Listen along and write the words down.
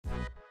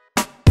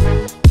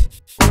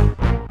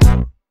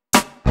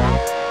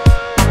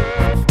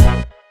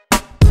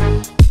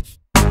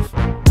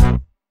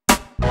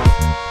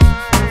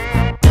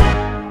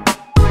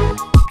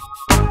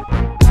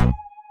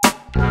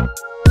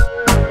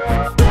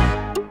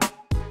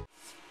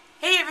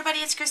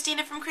It's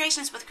Christina from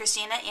Creations with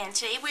Christina, and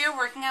today we are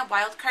working on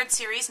Wildcard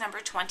Series number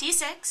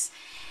 26.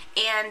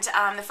 And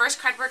the first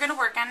card we're going to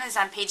work on is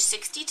on page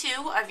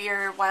 62 of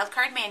your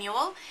Wildcard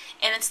manual,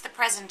 and it's the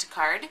present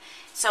card.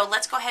 So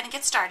let's go ahead and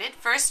get started.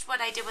 First,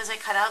 what I did was I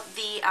cut out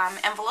the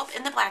envelope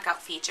in the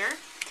blackout feature,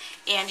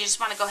 and you just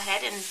want to go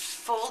ahead and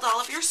fold all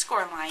of your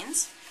score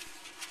lines.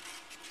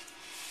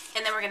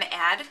 And then we're going to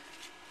add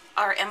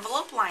our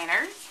envelope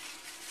liner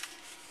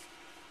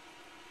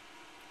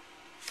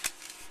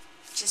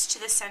just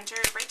to the center,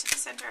 right to the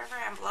center of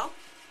our envelope.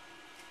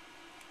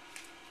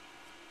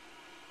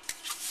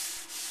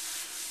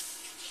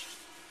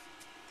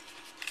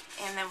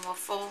 And then we'll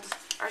fold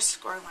our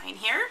score line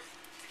here.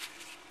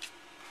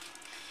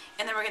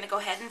 And then we're going to go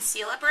ahead and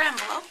seal up our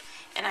envelope.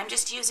 And I'm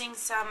just using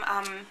some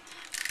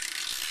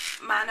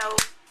mono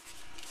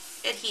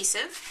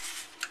adhesive.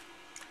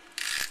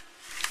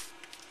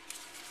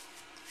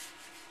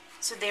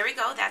 So there we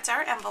go, that's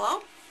our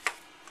envelope.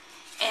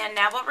 And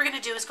now what we're going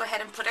to do is go ahead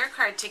and put our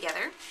card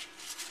together.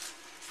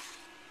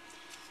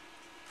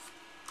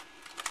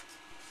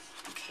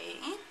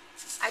 Okay,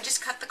 I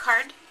just cut the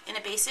card in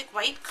a basic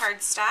white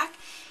cardstock,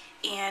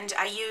 and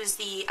I use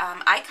the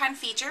icon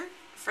feature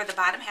for the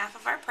bottom half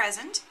of our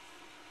present.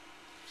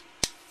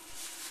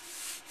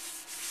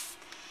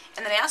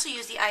 And then I also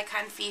use the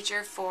icon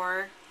feature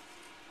for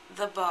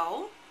the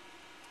bow.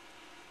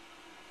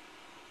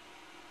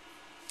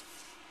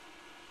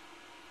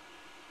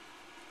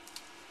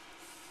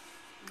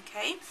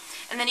 Okay,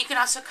 and then you can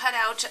also cut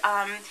out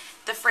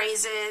the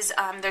phrases.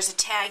 There's a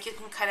tag you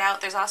can cut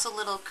out. There's also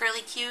little curly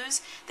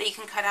cues that you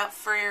can cut out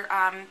for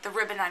the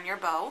ribbon on your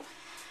bow.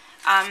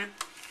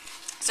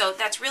 So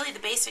that's really the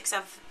basics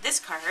of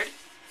this card.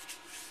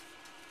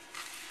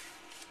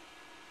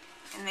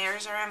 And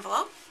there's our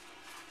envelope.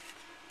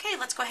 Okay,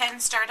 let's go ahead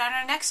and start on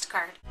our next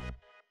card.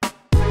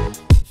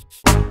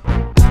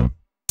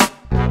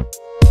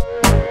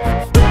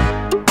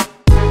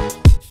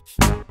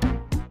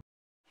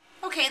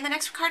 Okay, and the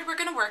next card we're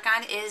going to work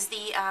on is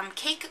the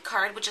cake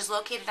card, which is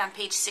located on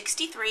page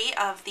 63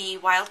 of the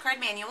Wildcard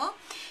manual.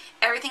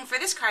 Everything for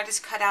this card is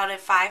cut out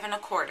at 5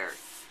 1/4.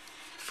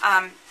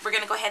 We're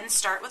going to go ahead and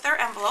start with our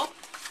envelope.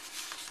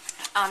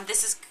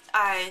 This is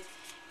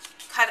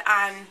cut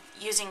on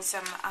using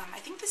some, I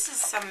think this is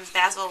some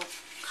Basil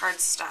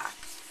cardstock.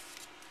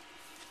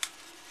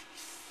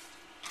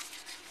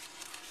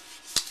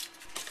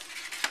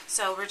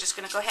 So we're just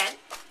going to go ahead,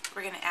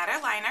 we're going to add our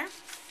liner.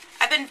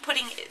 I've been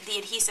putting the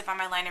adhesive on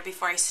my liner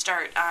before I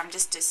start,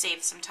 just to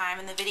save some time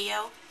in the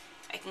video.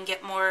 I can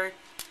get more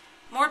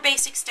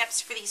basic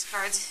steps for these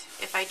cards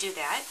if I do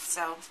that.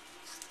 So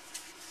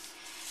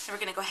we're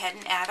going to go ahead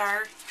and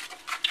add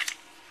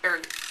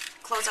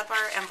close up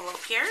our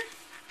envelope here.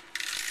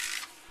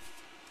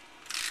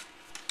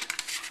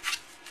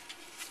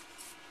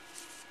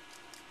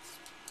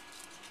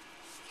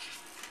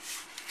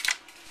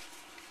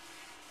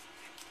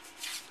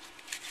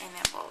 And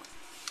then we'll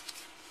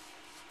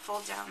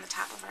fold down the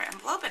top of our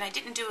envelope, and I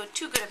didn't do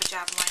too good of a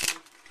job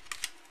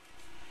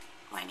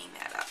lining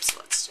that up, so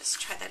let's just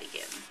try that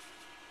again.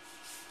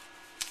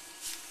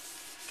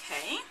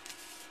 Okay,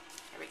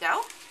 there we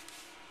go.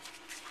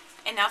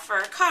 And now for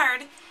our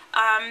card,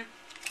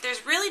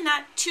 there's really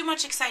not too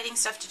much exciting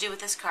stuff to do with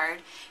this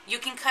card. You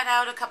can cut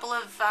out a couple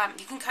of,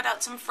 you can cut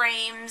out some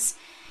frames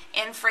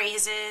and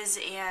phrases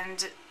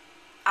and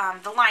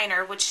the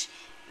liner, which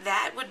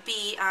that would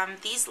be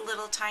these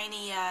little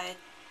tiny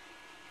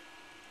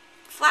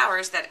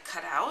flowers that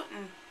cut out,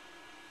 and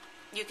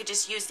you could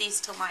just use these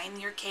to line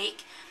your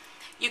cake.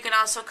 You can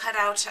also cut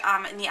out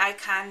in the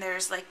icon,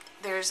 there's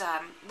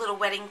a little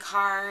wedding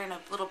car and a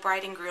little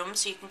bride and groom,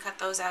 so you can cut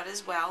those out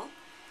as well.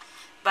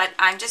 But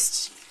I'm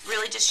just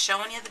really just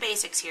showing you the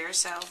basics here,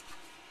 so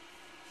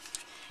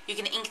you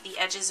can ink the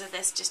edges of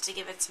this just to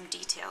give it some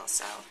detail.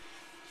 So,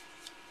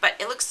 but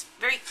it looks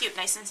very cute,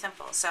 nice and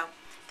simple. So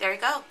there you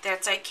go.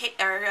 That's our cake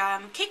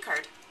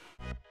card.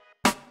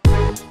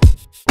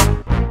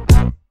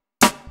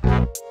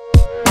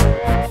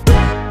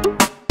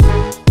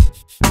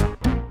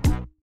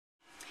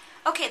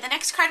 Okay, the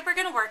next card we're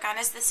going to work on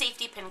is the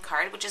safety pin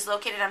card, which is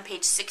located on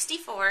page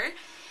 64.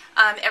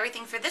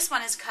 Everything for this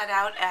one is cut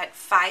out at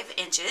 5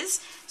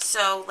 inches.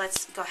 So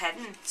let's go ahead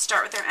and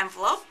start with our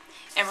envelope,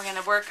 and we're going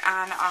to work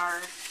on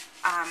our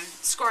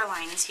score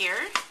lines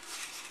here.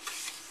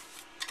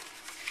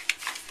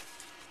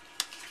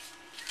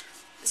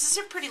 This is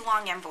a pretty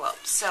long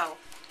envelope, so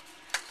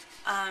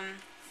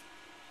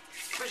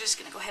we're just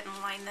going to go ahead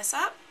and line this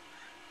up.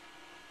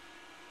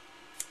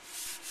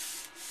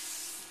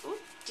 Ooh,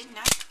 did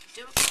not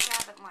do a good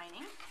job at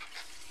lining.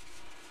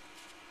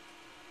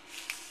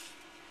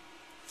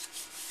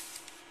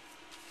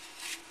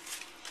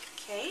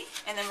 Okay,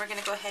 and then we're going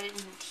to go ahead and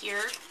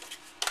adhere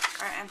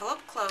our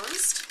envelope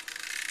closed.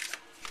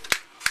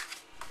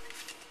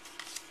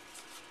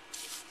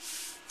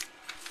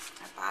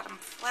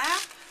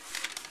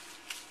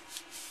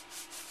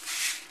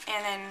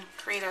 and then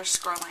create our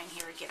score line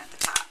here again at the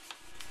top.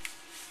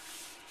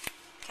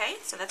 Okay,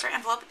 so that's our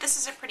envelope. This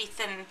is a pretty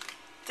thin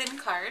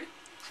card.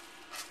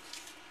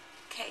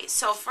 Okay,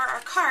 so for our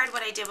card,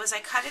 what I did was I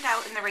cut it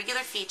out in the regular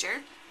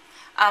feature.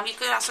 You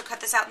could also cut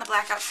this out in the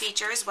blackout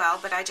feature as well,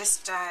 but I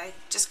just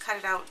cut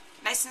it out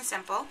nice and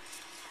simple.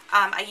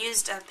 I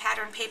used a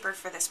pattern paper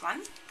for this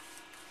one,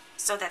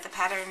 so that the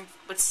pattern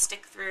would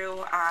stick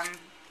through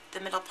the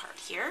middle part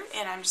here,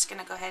 and I'm just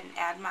going to go ahead and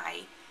add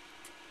my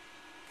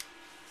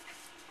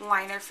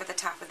liner for the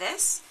top of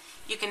this.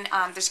 You can,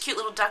 there's cute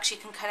little ducks you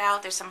can cut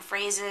out, there's some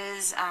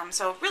phrases,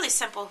 so really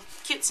simple,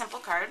 cute, simple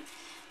card.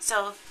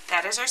 So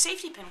that is our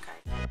safety pin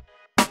card.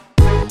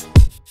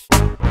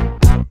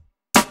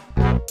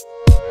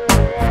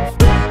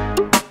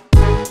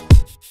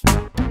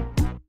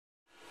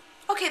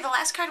 Okay, the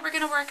last card we're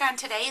going to work on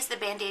today is the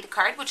Band-Aid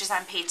card, which is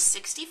on page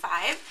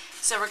 65.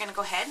 So we're going to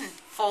go ahead and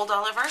fold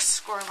all of our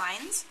score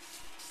lines.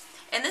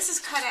 And this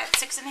is cut at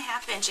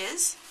 6.5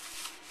 inches.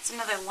 It's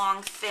another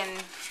long,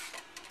 thin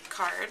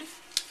card.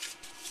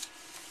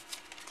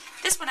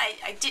 This one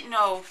I didn't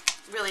know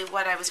really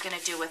what I was going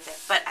to do with it,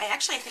 but I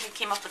think I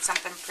came up with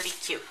something pretty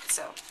cute.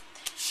 So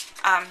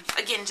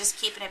again, just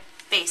keeping it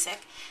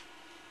basic.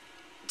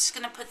 I'm just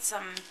going to put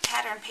some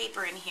pattern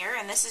paper in here,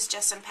 and this is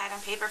just some pattern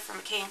paper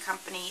from K &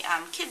 Company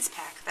Kids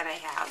Pack that I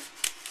have.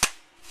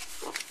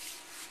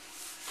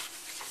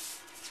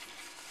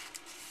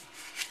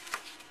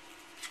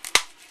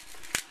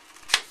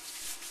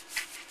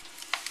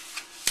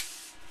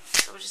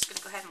 So we're just going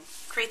to go ahead and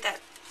create that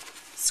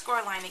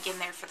score line again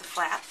there for the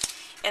flap,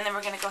 and then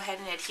we're going to go ahead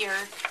and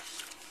adhere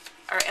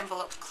our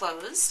envelope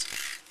closed.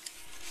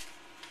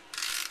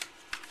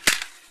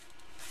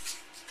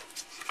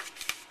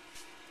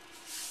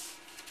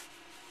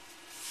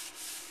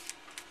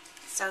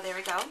 So there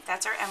we go,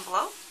 that's our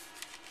envelope.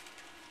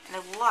 And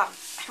I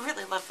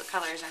really love the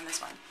colors on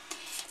this one.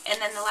 And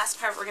then the last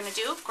part we're going to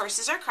do, of course,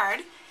 is our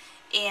card.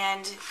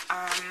 And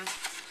I'm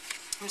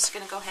just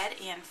going to go ahead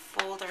and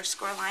fold our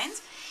score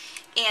lines.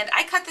 And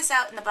I cut this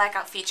out in the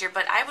blackout feature,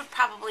 but I would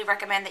probably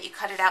recommend that you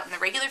cut it out in the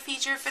regular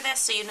feature for this,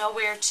 so you know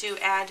where to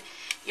add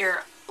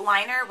your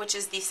liner, which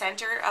is the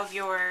center of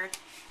your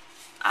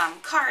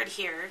card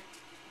here.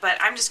 But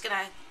I'm just going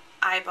to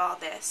eyeball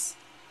this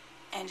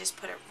and just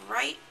put it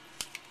right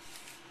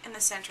in the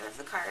center of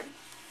the card.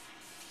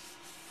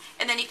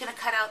 And then you're going to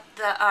cut out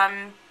the,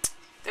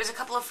 there's a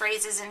couple of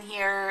phrases in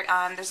here,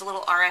 there's a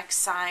little RX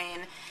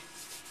sign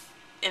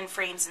in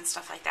frames and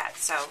stuff like that.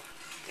 So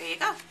there you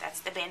go, that's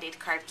the Band-Aid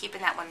card.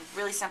 Keeping that one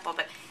really simple,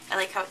 but I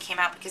like how it came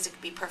out because it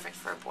could be perfect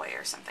for a boy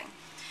or something.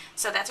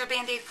 So that's our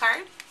Band-Aid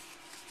card,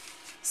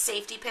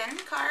 safety pin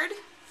card,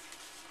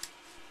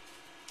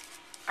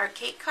 our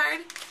cake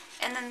card,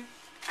 and then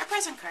our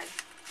present card.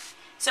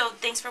 So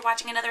thanks for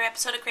watching another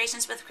episode of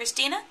Creations with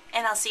Christina,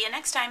 and I'll see you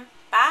next time.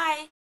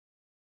 Bye!